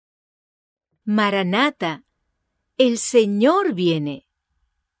Maranata, el Señor viene.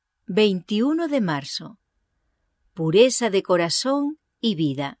 21 de marzo. Pureza de corazón y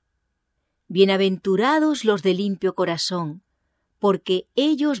vida. Bienaventurados los de limpio corazón, porque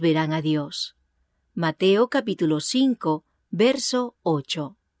ellos verán a Dios. Mateo capítulo 5, verso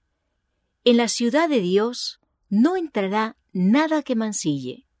 8. En la ciudad de Dios no entrará nada que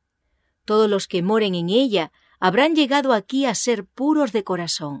mancille. Todos los que moren en ella habrán llegado aquí a ser puros de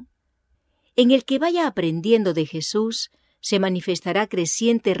corazón. En el que vaya aprendiendo de Jesús, se manifestará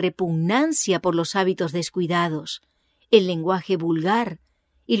creciente repugnancia por los hábitos descuidados, el lenguaje vulgar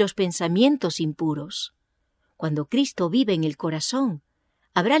y los pensamientos impuros. Cuando Cristo vive en el corazón,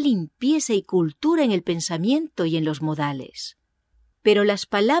 habrá limpieza y cultura en el pensamiento y en los modales. Pero las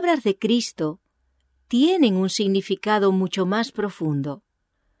palabras de Cristo tienen un significado mucho más profundo.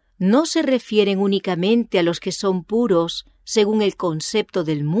 No se refieren únicamente a los que son puros según el concepto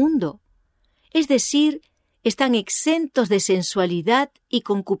del mundo, es decir, están exentos de sensualidad y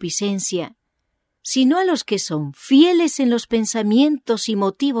concupiscencia, sino a los que son fieles en los pensamientos y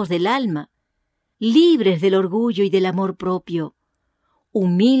motivos del alma, libres del orgullo y del amor propio,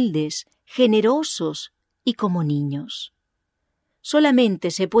 humildes, generosos y como niños.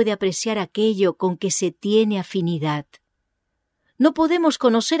 Solamente se puede apreciar aquello con que se tiene afinidad. No podemos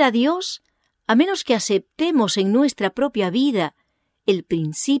conocer a Dios a menos que aceptemos en nuestra propia vida el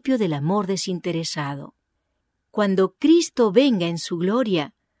principio del amor desinteresado. Cuando Cristo venga en su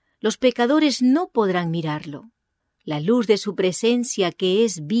gloria, los pecadores no podrán mirarlo. La luz de su presencia, que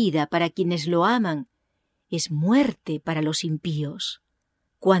es vida para quienes lo aman, es muerte para los impíos.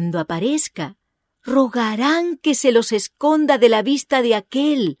 Cuando aparezca, rogarán que se los esconda de la vista de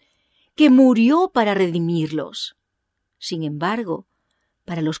aquel que murió para redimirlos. Sin embargo,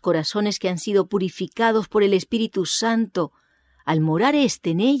 para los corazones que han sido purificados por el Espíritu Santo, al morar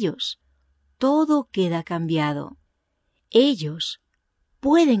en ellos, todo queda cambiado. Ellos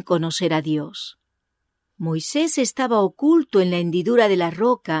pueden conocer a Dios. Moisés estaba oculto en la hendidura de la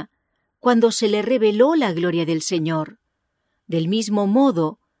roca cuando se le reveló la gloria del Señor. Del mismo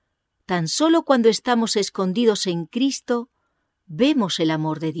modo, tan solo cuando estamos escondidos en Cristo, vemos el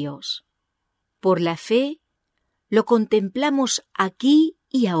amor de Dios. Por la fe, lo contemplamos aquí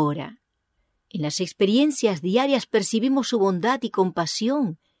y ahora. En las experiencias diarias percibimos su bondad y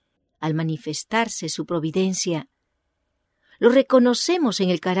compasión al manifestarse su providencia. Lo reconocemos en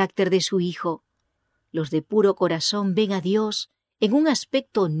el carácter de su Hijo. Los de puro corazón ven a Dios en un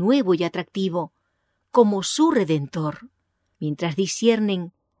aspecto nuevo y atractivo, como su Redentor. Mientras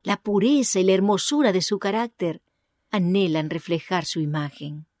disciernen la pureza y la hermosura de su carácter, anhelan reflejar su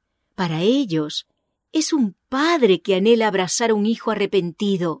imagen. Para ellos, es un padre que anhela abrazar a un hijo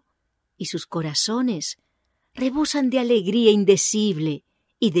arrepentido, y sus corazones rebosan de alegría indecible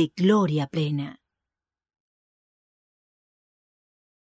y de gloria plena.